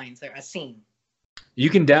 They're your lines. They're a scene. You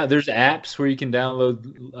can there's apps where you can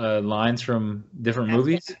download lines from different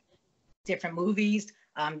movies. different movies,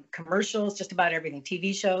 commercials, just about everything,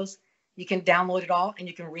 TV shows. You can download it all and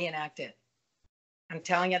you can reenact it. I'm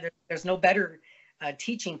telling you, there's no better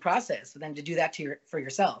teaching process than to do that for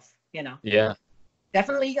yourself. You know. Yeah.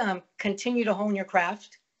 Definitely continue to hone your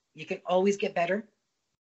craft. You can always get better.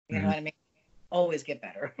 You know what I mean? Always get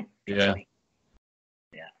better. Yeah.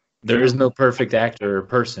 Yeah. There is no perfect actor or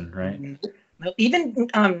person, right? No, even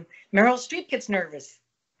Meryl Streep gets nervous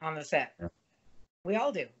on the set. Yeah. We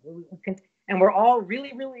all do. And we're all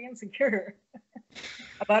really, really insecure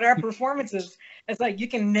about our performances. It's like you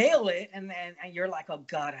can nail it, and you're like, oh,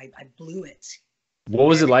 God, I blew it. What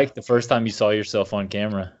was it like the first time you saw yourself on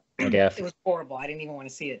camera? Like it was horrible. I didn't even want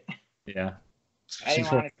to see it. Yeah. I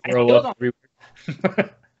didn't want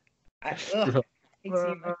to. I still don't.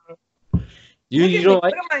 You don't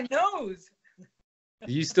like. Look at my nose.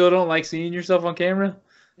 You still don't like seeing yourself on camera?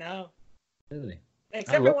 No. Really?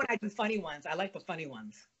 Except for when I do funny ones. I like the funny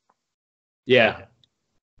ones. Yeah.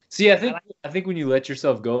 See, I think when you let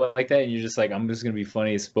yourself go like that and you're just like, I'm just gonna be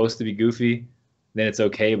funny, it's supposed to be goofy, then it's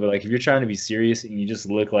okay. But like if you're trying to be serious and you just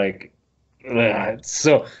look like,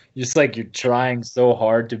 so just like you're trying so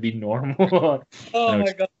hard to be normal. Oh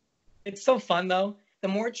my God. It's so fun though. The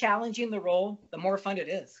more challenging the role, the more fun it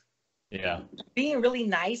is. Yeah. Being really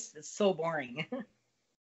nice is so boring.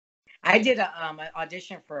 I did an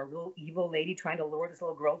audition for a real evil lady trying to lure this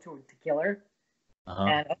little girl to kill her.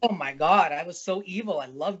 And oh my God, I was so evil. I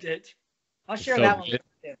loved it. I'll share that one with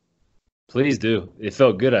you. Please do. It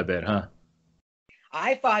felt good, I bet, huh?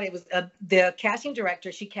 I thought it was the casting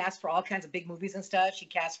director. She cast for all kinds of big movies and stuff. She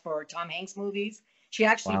cast for Tom Hanks movies. She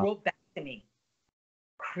actually wrote back to me.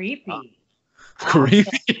 Creepy. Wow.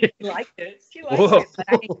 Creepy. She liked it. She liked it, but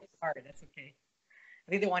I think it's hard. That's okay. I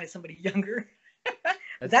think they wanted somebody younger.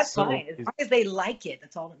 That's fine. As long as they like it,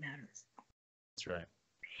 that's all that matters. That's right.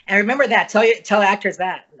 And remember that. Tell actors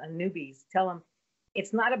that, newbies. Tell them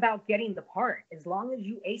it's not about getting the part. As long as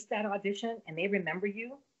you ace that audition and they remember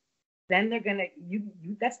you, then they're gonna you.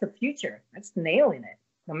 That's the future. That's nailing it,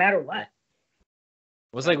 no matter what.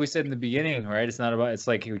 Well, it's like we said in the beginning, right? It's not about. It's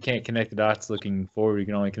like we can't connect the dots looking forward. We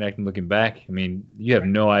can only connect them looking back. I mean, you have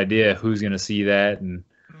no idea who's gonna see that and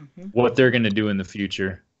what they're gonna do in the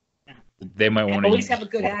future. Yeah. They might want to always have a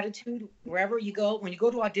good attitude wherever you go. When you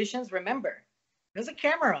go to auditions, remember, there's a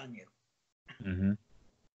camera on you. Mm-hmm.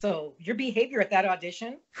 So your behavior at that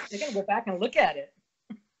audition, they're gonna go back and look at it.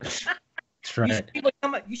 That's right.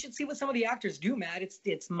 You should see what some of the actors do, Matt.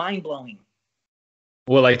 It's mind blowing.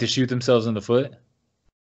 Well, like to shoot themselves in the foot?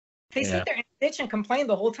 They sit there and bitch and complain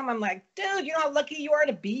the whole time. I'm like, dude, you know how lucky you are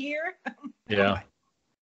to be here? Yeah.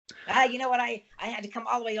 You know what? I had to come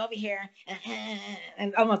all the way over here.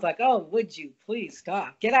 And I was like, oh, would you please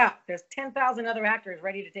stop? Get out. There's 10,000 other actors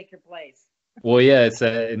ready to take your place. Well, yeah, it's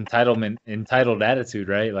an entitled attitude,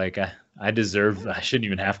 right? Like I shouldn't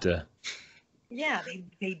even have to. Yeah,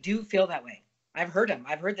 they do feel that way. I've heard them.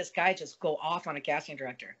 I've heard this guy just go off on a casting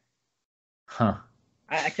director. Huh.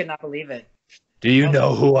 I could not believe it. Do you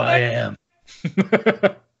know who I am?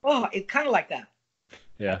 Oh, it's kind of like that.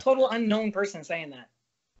 Yeah. A total unknown person saying that.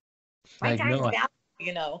 My time is valuable,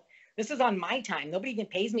 you know. This is on my time. Nobody even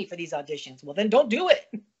pays me for these auditions. Well, then don't do it.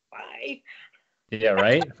 Bye. Yeah,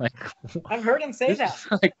 right? Like I've heard him say that.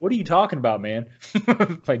 Like, what are you talking about, man?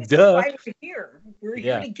 Like, this duh. Is why we're here. We're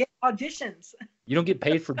here to get auditions. You don't get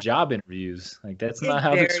paid for job interviews. Like, that's not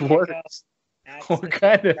how this works. What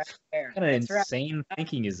kind of insane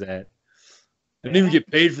thinking is that? I didn't even get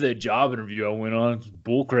paid for that job interview I went on. It's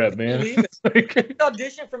bullcrap, man. Like,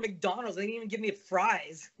 audition for McDonald's. They didn't even give me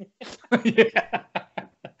fries. Yeah.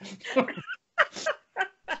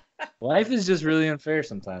 Life is just really unfair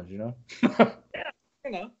sometimes, you know? Yeah,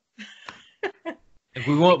 you know. If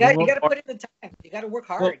we want, you got to put in the time. You got to work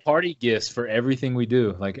hard. We want party gifts for everything we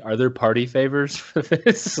do. Like, are there party favors for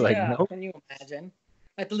this? Like, yeah, no. Can you imagine?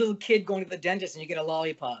 Like the little kid going to the dentist and you get a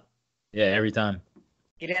lollipop. Yeah, every time.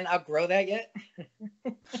 You didn't outgrow that yet?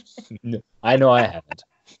 No, I know I haven't.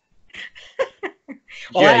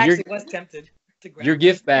 Well, I actually was tempted to grab your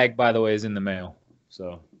gift bag, by the way, is in the mail.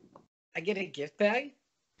 So I get a gift bag?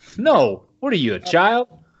 No. What are you, a child?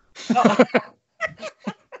 Oh.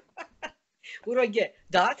 What do I get?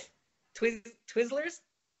 Dots? Twizzlers?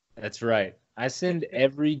 That's right. I send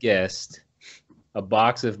every guest a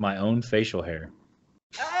box of my own facial hair.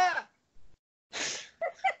 Ah!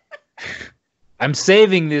 I'm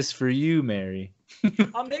saving this for you, Mary.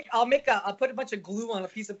 I'll put a bunch of glue on a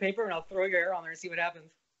piece of paper and I'll throw your hair on there and see what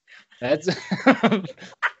happens. That's the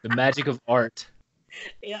magic of art.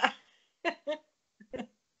 Yeah.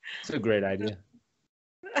 It's a great idea.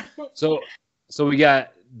 So we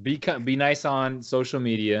got be nice on social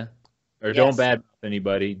media, or don't badmouth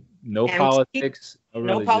anybody. no And politics, no no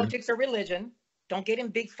religion. politics or religion. Don't get in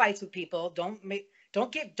big fights with people. Don't be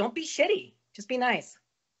shitty. Just be nice.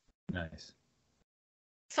 Nice.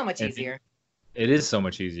 So much easier. It is so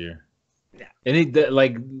much easier. Yeah. And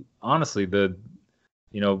like honestly,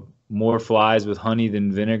 more flies with honey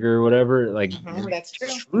than vinegar or whatever. Like that's true.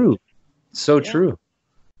 It's true. So true.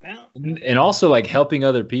 Yeah. And also like helping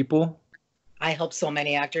other people. I help so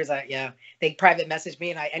many actors. They private message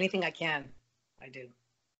me, and anything I can, I do.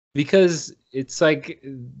 Because it's like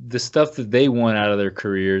the stuff that they want out of their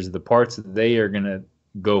careers, the parts that they are gonna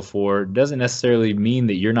go for, doesn't necessarily mean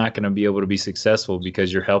that you're not gonna be able to be successful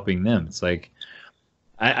because you're helping them. It's like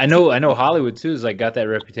I know Hollywood too is like got that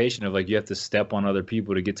reputation of like you have to step on other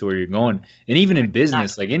people to get to where you're going. And even in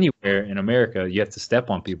business, like anywhere in America, you have to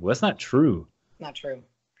step on people. That's not true. Not true.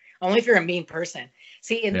 Only if you're a mean person.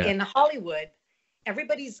 See, in Hollywood,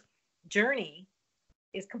 everybody's journey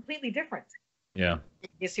is completely different. Yeah.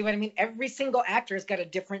 You see what I mean? Every single actor has got a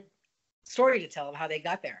different story to tell of how they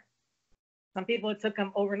got there. Some people, it took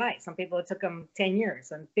them overnight. Some people, it took them 10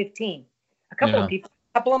 years and 15. A couple of people,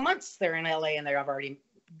 a couple of months they're in LA and they've already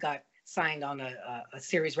got signed on a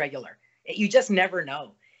series regular. You just never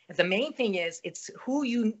know. And the main thing is it's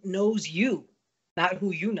who knows you, not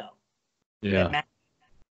who you know. Yeah.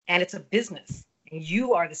 And it's a business. And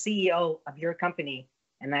you are the CEO of your company,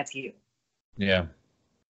 and that's you. Yeah.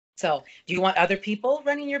 So do you want other people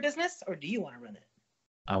running your business, or do you want to run it?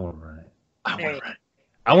 I want to run it.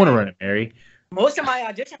 I want to run it, Mary. Most of my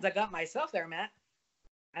auditions, I got myself there, Matt.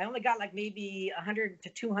 I only got like maybe 100 to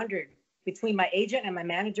 200 between my agent and my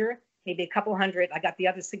manager, maybe a couple hundred. I got the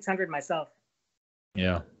other 600 myself.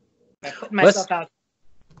 Yeah. I put myself out.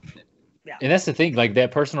 Yeah. And that's the thing, like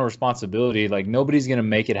that personal responsibility, like nobody's going to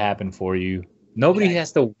make it happen for you. Nobody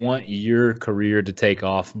has to want your career to take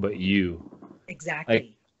off but you.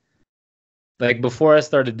 Exactly. Like before I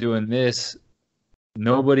started doing this,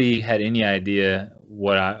 nobody had any idea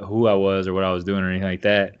who I was or what I was doing or anything like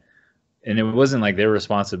that. And it wasn't like their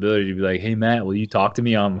responsibility to be like, hey, Matt, will you talk to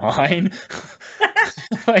me online?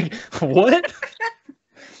 Like, what?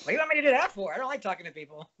 What do you want me to do that for? I don't like talking to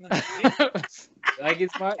people. Like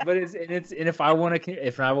it's my, but it's and if I want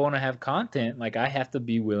to have content, like I have to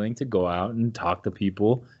be willing to go out and talk to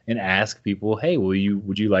people and ask people, hey, would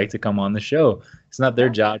you like to come on the show? It's not their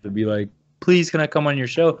job to be like, please, can I come on your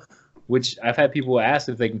show? Which I've had people ask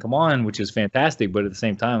if they can come on, which is fantastic. But at the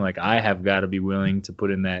same time, like I have got to be willing to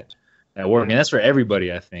put in that work, and that's for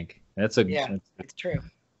everybody. I think that's it's true.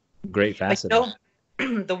 Great facet.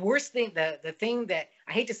 The worst thing, the thing that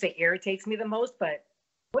I hate to say irritates me the most, but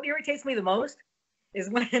what irritates me the most is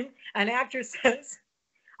when an actor says,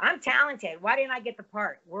 I'm talented. Why didn't I get the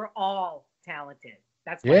part? We're all talented.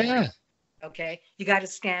 That's why. Okay. You got to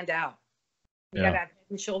stand out. You got to have head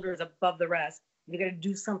and shoulders above the rest. You got to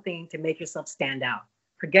do something to make yourself stand out.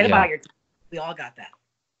 Forget about your talent. We all got that.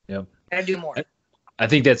 Yep. Got to do more. I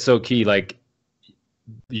think that's so key. Like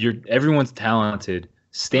everyone's talented.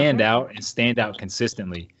 Stand out and stand out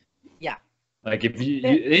consistently. Yeah. Like if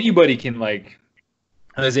anybody can, like,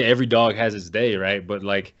 I say every dog has its day, right? But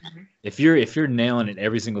like if you're nailing it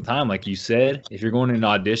every single time, like you said, if you're going into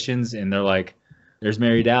auditions and they're like, there's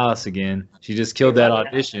Mary Dallas again. She just killed that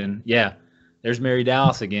audition. Yeah. There's Mary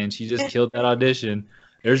Dallas again. She just killed that audition.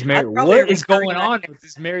 There's Mary. What is going on with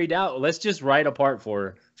this Mary Dallas? Let's just write a part for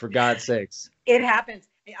her, for God's sakes. It happens.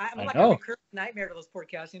 I'm like a recurring nightmare to those poor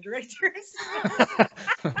casting directors.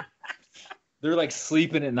 They're like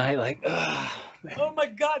sleeping at night, like, ugh. Oh my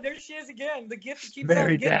God, there she is again. The gift that keeps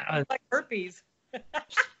on giving, like herpes.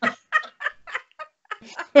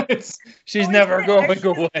 She's never going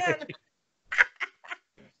away.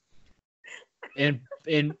 And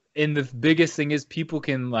the biggest thing is people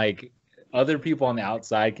can, like, other people on the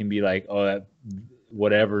outside can be like, oh,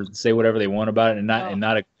 whatever, say whatever they want about it and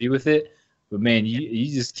not agree with it. But man,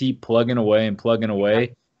 you just keep plugging away,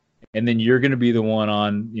 and then you're gonna be the one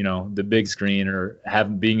on, the big screen or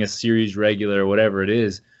being a series regular or whatever it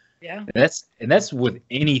is. Yeah. And that's with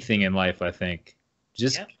anything in life, I think.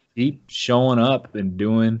 Just keep showing up and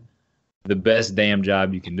doing the best damn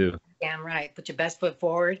job you can do. Damn right. Put your best foot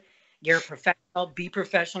forward. You're a professional. Be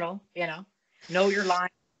professional. Know your line.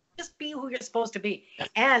 Just be who you're supposed to be.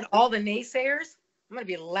 And all the naysayers, I'm gonna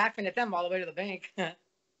be laughing at them all the way to the bank.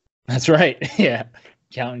 That's right. Yeah.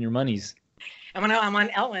 Counting your monies. And when I'm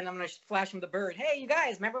on Ellen, I'm going to flash them the bird. Hey, you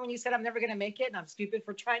guys, remember when you said I'm never going to make it and I'm stupid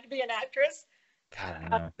for trying to be an actress? God, I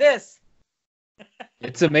know. This.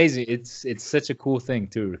 It's amazing. It's such a cool thing,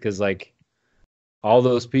 too, because, like, all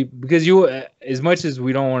those people, because as much as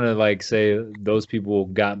we don't want to, like, say those people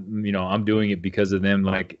got, I'm doing it because of them,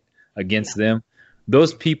 like, against them,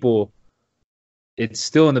 those people, it's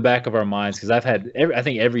still in the back of our minds because I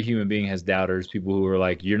think every human being has doubters, people who are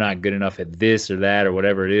like, you're not good enough at this or that or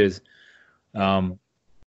whatever it is.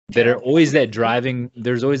 That are always that driving.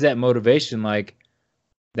 There's always that motivation, like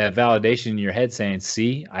that validation in your head saying,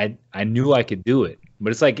 see, I knew I could do it.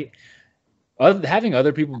 But it's like having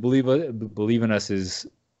other people believe in us is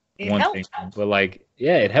one thing. But like,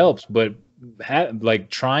 yeah, it helps. But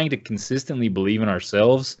like trying to consistently believe in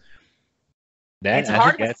ourselves, I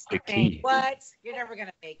think that's the key. What? You're never going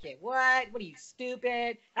to make it. What? What are you,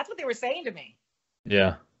 stupid? That's what they were saying to me.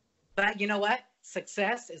 Yeah. But you know what?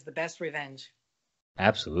 Success is the best revenge.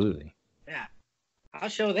 Absolutely. Yeah. I'll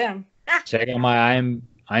show them. Check out my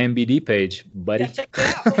IMBD page, buddy. Yeah, check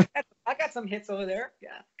it out. I got some hits over there.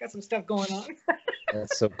 Yeah. Got some stuff going on.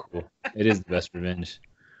 That's so cool. It is the best revenge.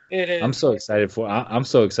 It is. I'm so excited for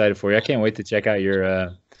you. I can't wait to check out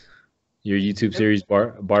your YouTube series,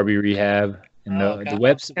 Barbie Rehab. And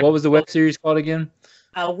what was the web series called again?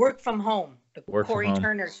 Work from Home. The Corey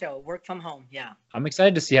Turner show. Work from Home. Yeah. I'm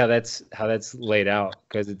excited to see how that's laid out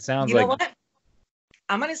because it sounds like. You know what?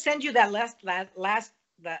 I'm gonna send you that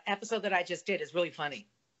the episode that I just did is really funny.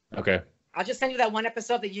 Okay. I'll just send you that one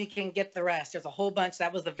episode that you can get the rest. There's a whole bunch.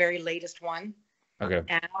 That was the very latest one. Okay.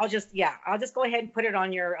 And I'll just go ahead and put it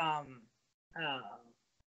on your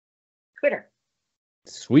Twitter.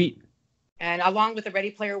 Sweet. And along with the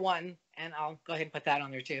Ready Player One, and I'll go ahead and put that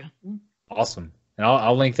on there too. Awesome. And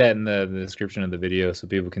I'll link that in the description of the video so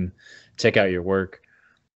people can check out your work.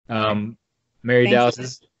 Mary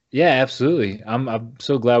Dallas. Yeah, absolutely. I'm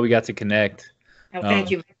so glad we got to connect. Oh,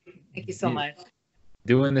 thank you. Thank you so much.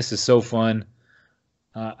 Doing this is so fun.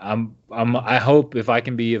 I hope if I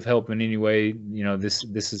can be of help in any way,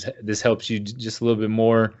 this helps you just a little bit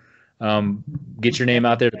more. Get your name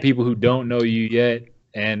out there to people who don't know you yet.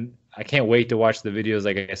 And I can't wait to watch the videos,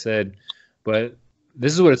 like I said. But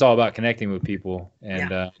this is what it's all about, connecting with people.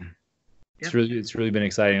 And it's really been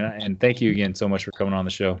exciting. And thank you again so much for coming on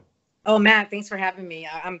the show. Oh, Matt, thanks for having me.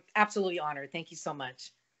 I'm absolutely honored. Thank you so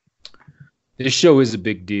much. This show is a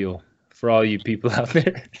big deal for all you people out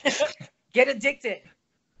there. Get addicted.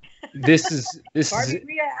 This is Barbie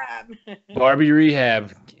Rehab. Barbie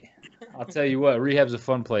Rehab. I'll tell you what, rehab's a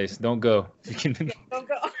fun place. Don't go. Don't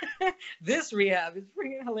go. This rehab is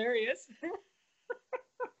freaking hilarious.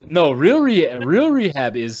 No, real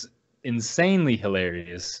rehab is insanely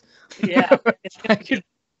hilarious. Yeah.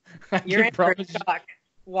 You're in for a shock.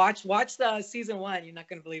 Watch the season 1. You're not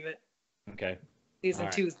gonna believe it. Okay. Season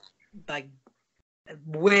 2 is like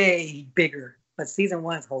way bigger, but season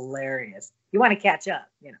 1 is hilarious. You want to catch up,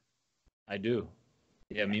 I do.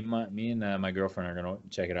 Yeah, me and my girlfriend are gonna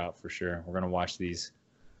check it out for sure. We're gonna watch these.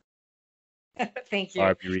 Thank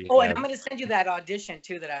you. Oh, and I'm gonna send you that audition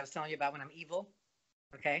too that I was telling you about when I'm evil.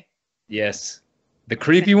 Okay. Yes. The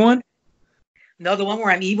creepy one? No, the one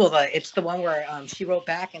where I'm evil. It's the one where she wrote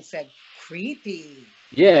back and said creepy.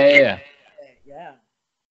 Yeah. That's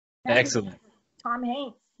excellent. Tom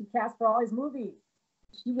Hanks. He cast for all his movies.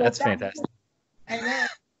 That's fantastic. I know.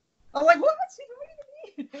 I'm like, what's she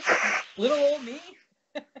doing to me? Little old me.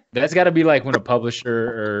 That's got to be like when a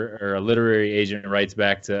publisher or a literary agent writes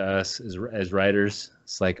back to us as writers.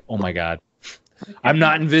 It's like, oh my God, I'm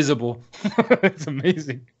not invisible. It's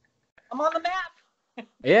amazing. I'm on the map.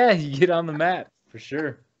 Yeah, you get on the map for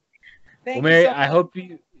sure. Thank Mary, you so much. I hope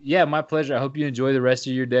you. Yeah, my pleasure. I hope you enjoy the rest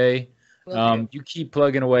of your day. You keep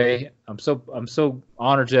plugging away. I'm so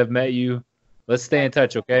honored to have met you. Let's stay in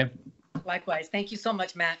touch, okay? Likewise. Thank you so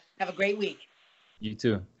much, Matt. Have a great week. You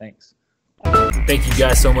too. Thanks. Thank you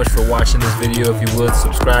guys so much for watching this video. If you would,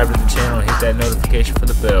 subscribe to the channel and hit that notification for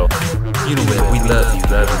the bell. You know what? We love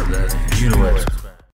you. You know what?